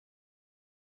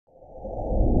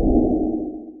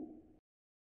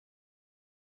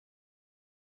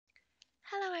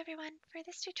everyone, for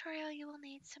this tutorial you will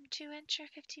need some 2-inch or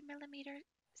 50mm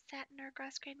satin or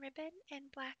grosgrain ribbon in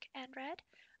black and red,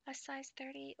 a size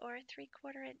 30 or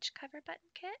 3/4 inch cover button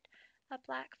kit, a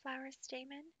black flower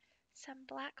stamen, some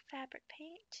black fabric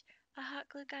paint, a hot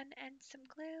glue gun and some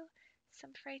glue,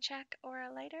 some Fray check or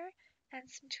a lighter, and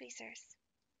some tweezers.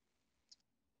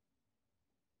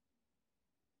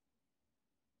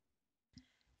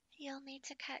 You'll need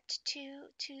to cut two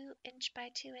 2-inch by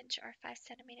 2-inch or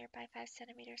 5cm by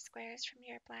 5cm squares from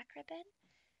your black ribbon,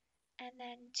 and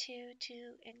then two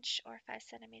 2-inch or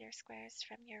 5cm squares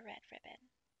from your red ribbon.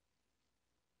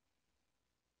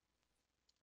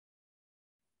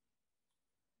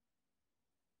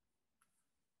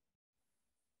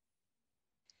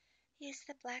 Use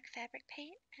the black fabric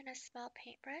paint and a small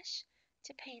paintbrush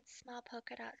to paint small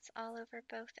polka dots all over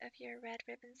both of your red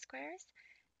ribbon squares,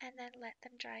 and then let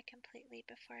them dry completely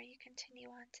before you continue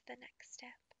on to the next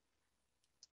step.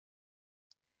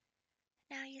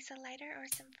 Now use a lighter or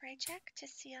some Fray check to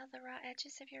seal the raw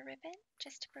edges of your ribbon,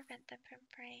 just to prevent them from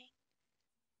fraying.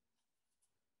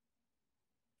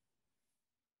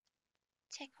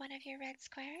 Take one of your red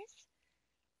squares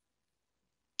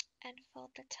and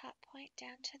fold the top point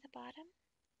down to the bottom.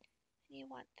 You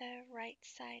want the right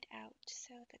side out,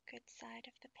 so the good side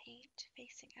of the paint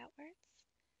facing outwards.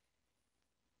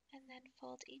 And then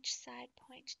fold each side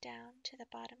point down to the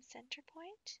bottom center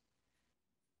point.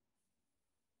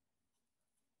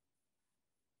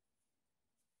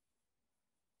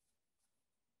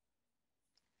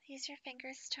 Use your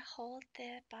fingers to hold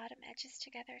the bottom edges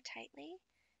together tightly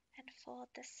and fold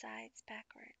the sides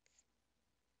backwards.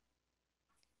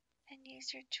 Then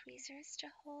use your tweezers to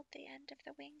hold the end of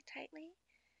the wing tightly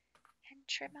and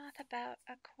trim off about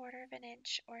 1/4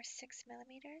 inch or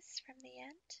 6mm from the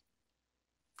end.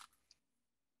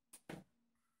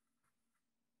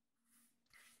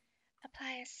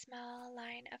 Apply a small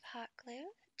line of hot glue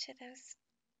to those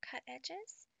cut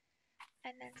edges,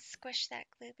 and then squish that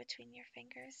glue between your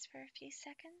fingers for a few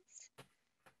seconds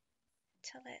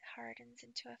till it hardens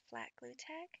into a flat glue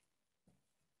tag,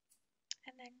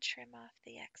 and then trim off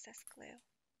the excess glue.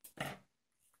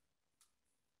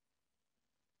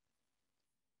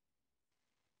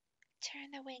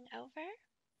 Turn the wing over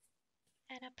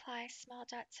and apply small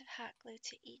dots of hot glue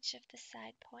to each of the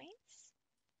side points,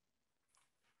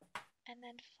 and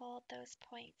then fold those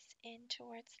points in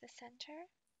towards the center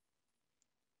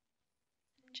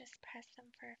and just press them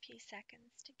for a few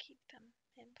seconds to keep them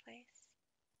in place.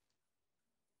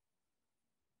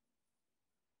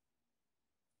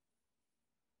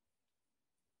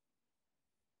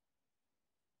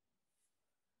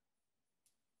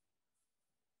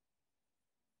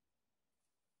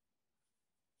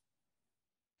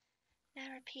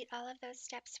 Now repeat all of those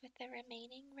steps with the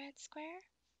remaining red square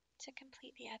to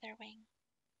complete the other wing.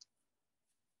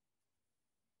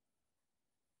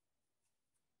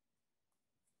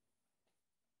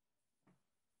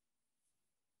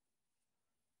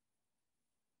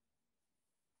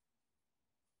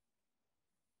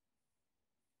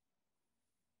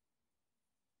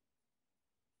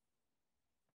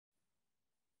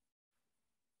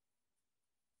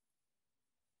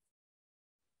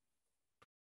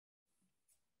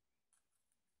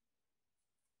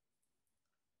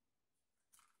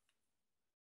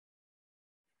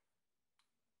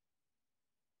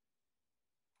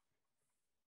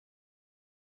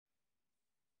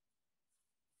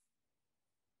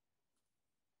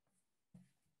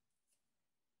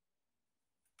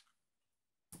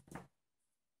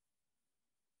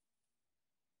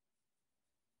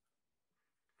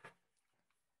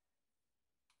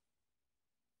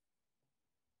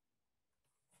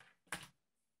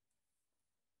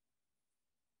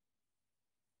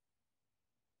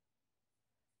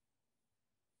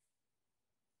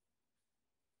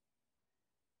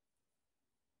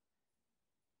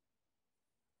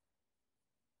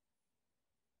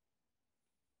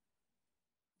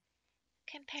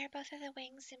 Compare both of the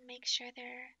wings and make sure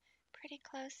they're pretty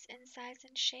close in size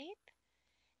and shape.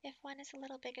 If one is a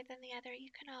little bigger than the other, you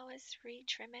can always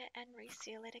re-trim it and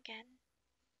reseal it again.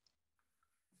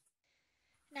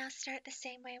 Now start the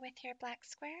same way with your black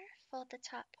square. Fold the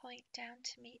top point down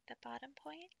to meet the bottom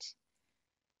point,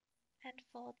 and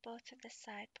fold both of the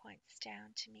side points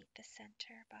down to meet the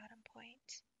center bottom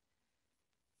point.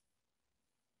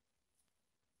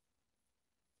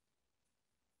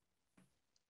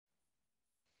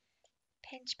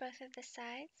 Pinch both of the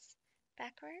sides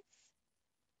backwards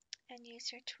and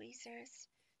use your tweezers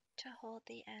to hold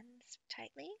the ends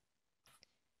tightly,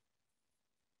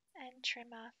 and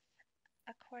trim off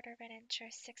 1/4 inch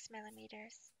or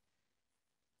 6mm.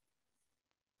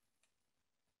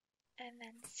 and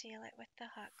then seal it with the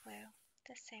hot glue,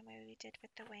 the same way we did with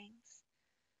the wings.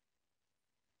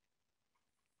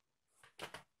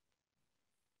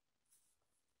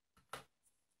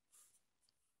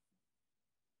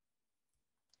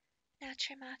 Now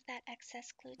trim off that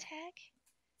excess glue tag,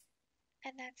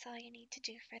 and that's all you need to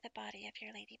do for the body of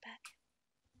your ladybug.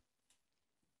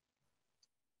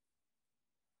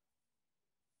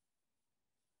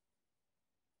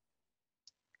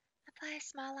 Apply a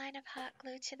small line of hot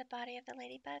glue to the body of the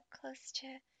ladybug close to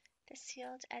the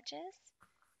sealed edges,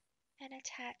 and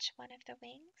attach one of the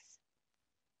wings.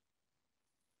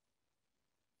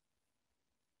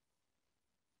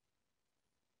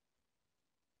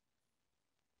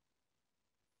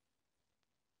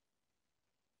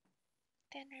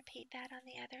 Then repeat that on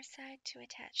the other side to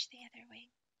attach the other wing.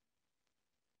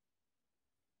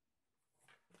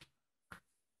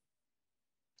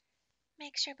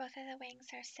 Make sure both of the wings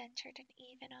are centered and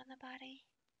even on the body.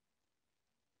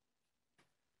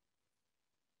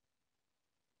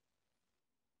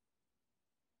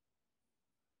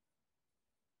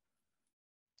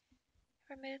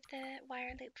 Remove the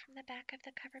wire loop from the back of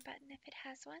the cover button if it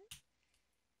has one,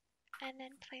 and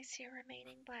then place your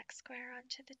remaining black square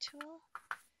onto the tool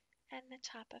and the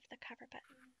top of the cover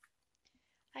button.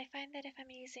 I find that if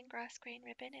I'm using grosgrain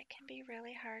ribbon, it can be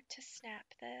really hard to snap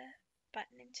the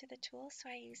button into the tool, so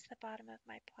I use the bottom of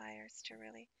my pliers to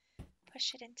really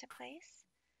push it into place.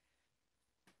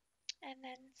 And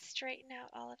then straighten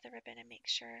out all of the ribbon and make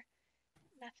sure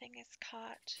nothing is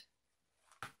caught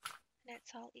and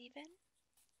it's all even.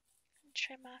 And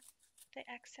trim off the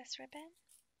excess ribbon.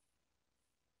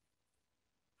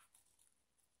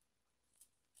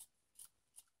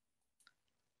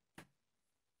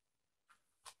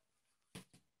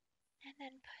 And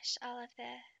then push all of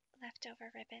the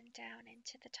leftover ribbon down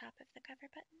into the top of the cover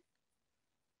button.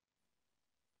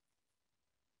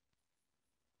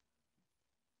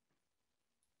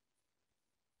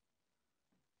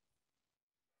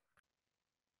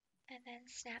 And then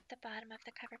snap the bottom of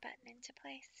the cover button into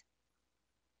place.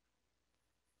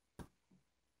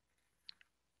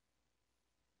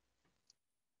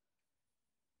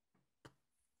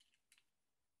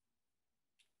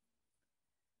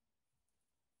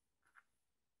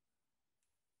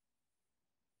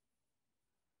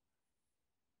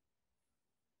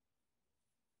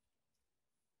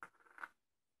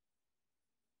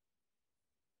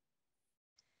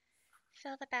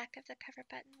 Fill the back of the cover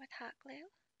button with hot glue,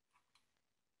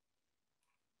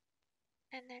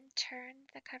 and then turn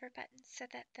the cover button so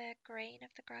that the grain of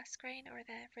the grosgrain, or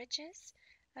the ridges,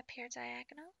 appear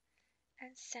diagonal,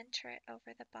 and center it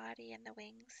over the body and the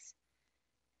wings,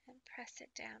 and press it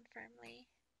down firmly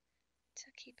to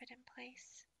keep it in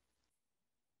place.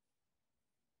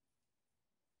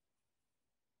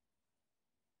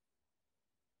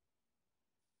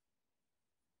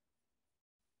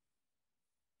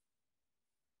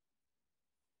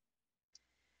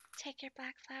 Take your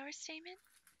black flower stamen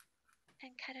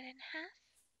and cut it in half.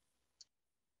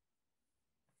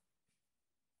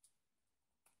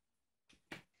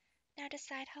 Now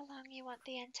decide how long you want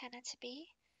the antenna to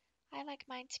be. I like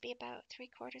mine to be about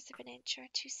 3/4 of an inch or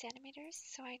 2 centimeters,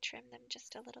 so I trim them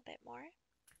just a little bit more.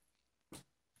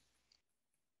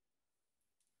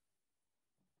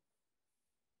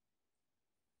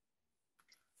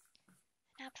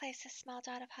 Now place a small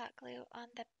dot of hot glue on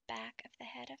the back of the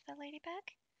head of the ladybug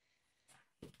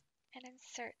and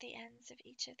insert the ends of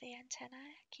each of the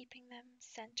antennae, keeping them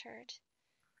centered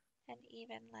and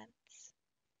even lengths.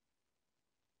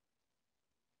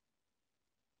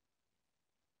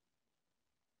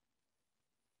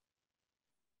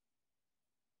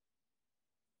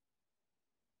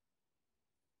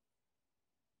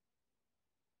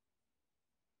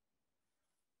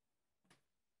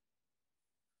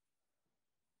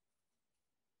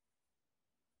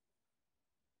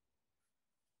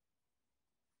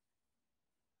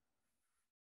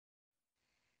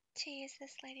 To use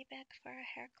this ladybug for a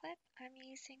hair clip, I'm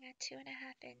using a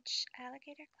 2.5-inch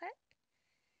alligator clip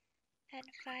and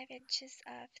 5 inches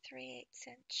of 3/8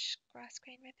 inch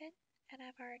grosgrain ribbon, and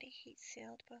I've already heat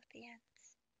sealed both the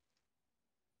ends.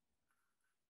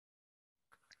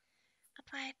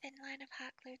 Apply a thin line of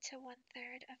hot glue to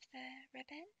 1/3 of the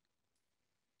ribbon,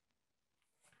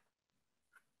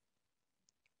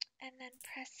 and then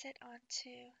press it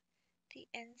onto the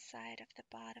inside of the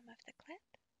bottom of the clip,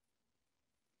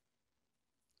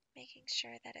 making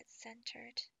sure that it's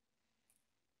centered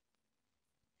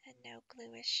and no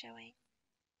glue is showing.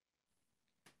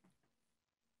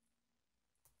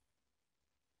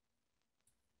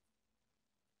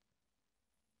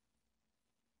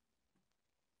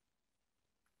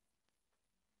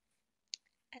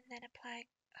 And and then apply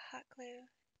hot glue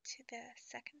to the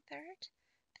second third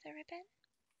of the ribbon.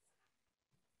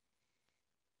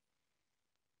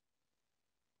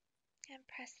 And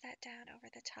press that down over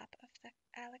the top of the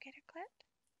alligator clip.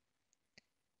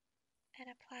 And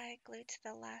apply glue to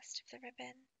the last of the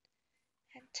ribbon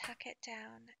and tuck it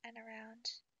down and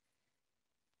around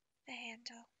the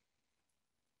handle.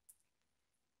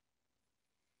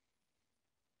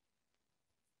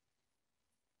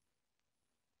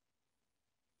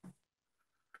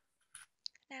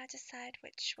 Now decide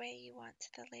which way you want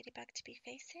the ladybug to be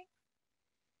facing.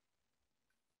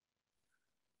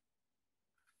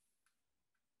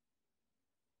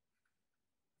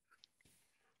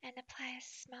 And apply a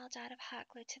small dot of hot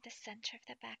glue to the center of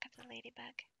the back of the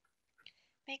ladybug.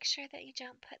 Make sure that you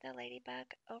don't put the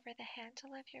ladybug over the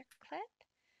handle of your clip,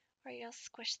 or you'll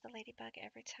squish the ladybug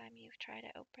every time you try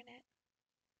to open it.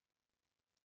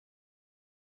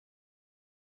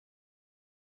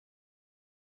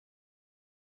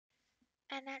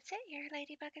 And that's it, your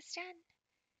ladybug is done.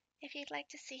 If you'd like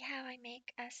to see how I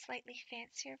make a slightly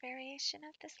fancier variation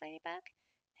of this ladybug,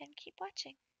 then keep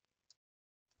watching.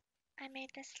 I made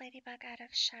this ladybug out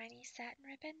of shiny satin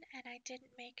ribbon, and I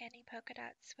didn't make any polka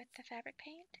dots with the fabric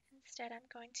paint. Instead,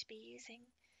 I'm going to be using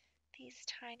these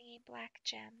tiny black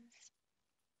gems.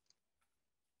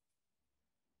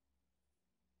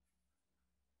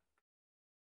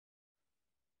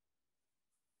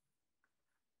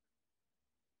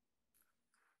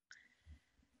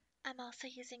 I'm also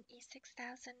using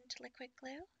E6000 liquid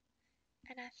glue,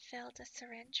 and I've filled a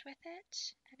syringe with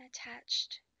it and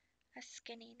attached a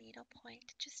skinny needle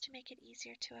point just to make it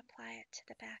easier to apply it to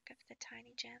the back of the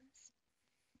tiny gems.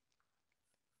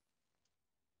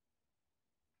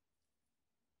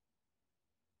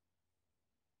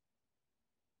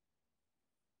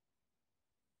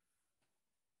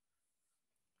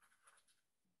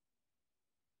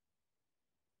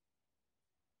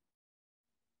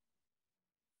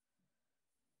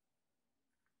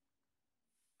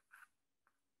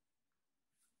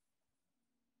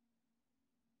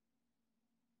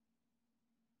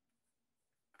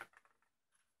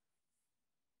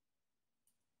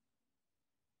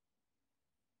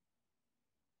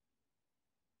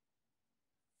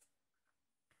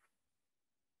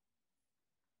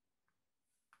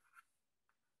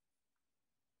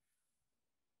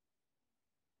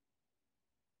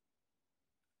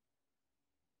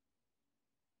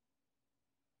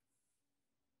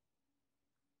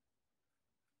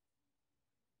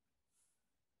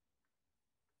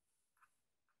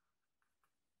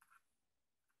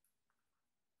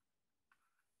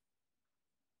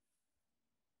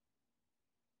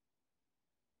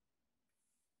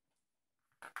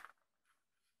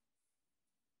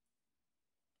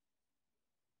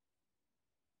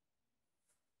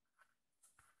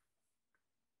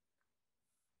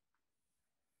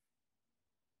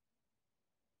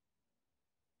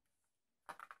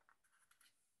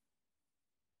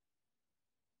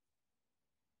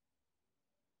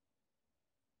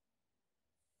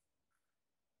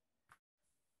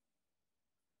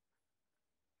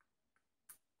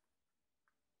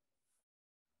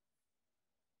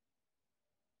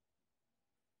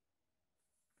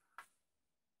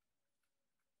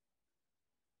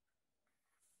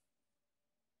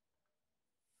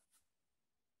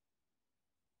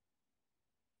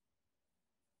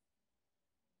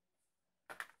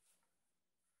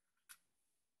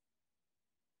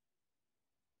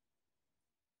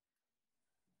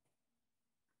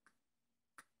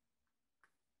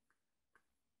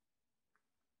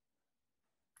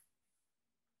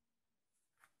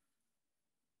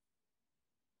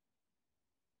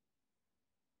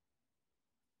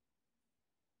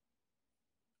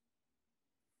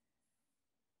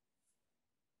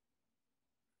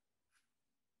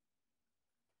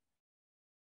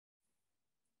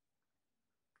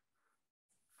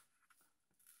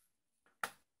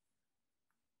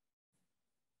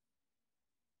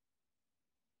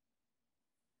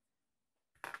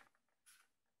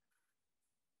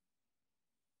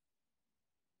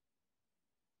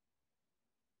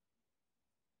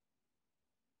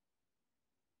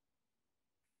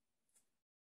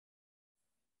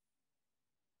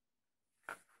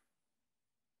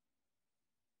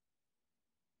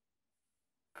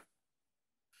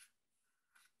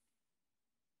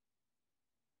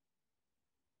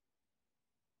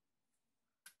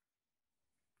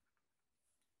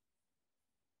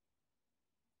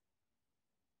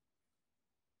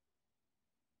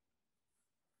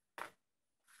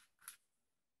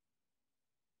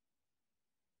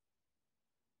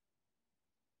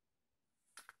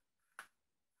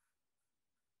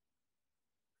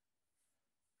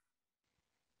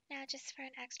 now just for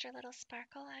an extra little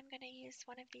sparkle, I'm going to use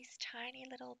one of these tiny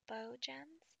little bow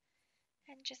gems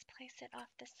and just place it off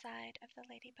the side of the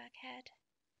ladybug head.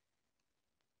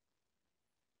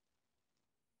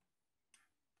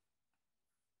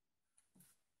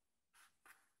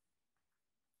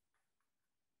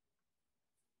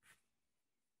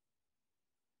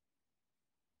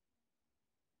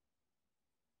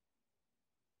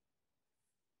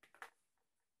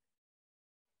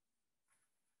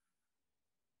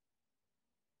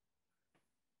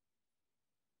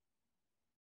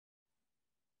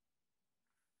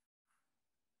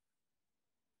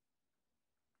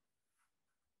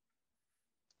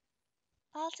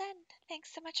 All done.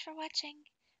 Thanks so much for watching.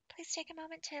 Please take a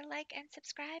moment to like and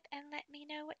subscribe and let me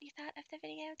know what you thought of the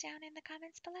video down in the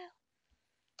comments below.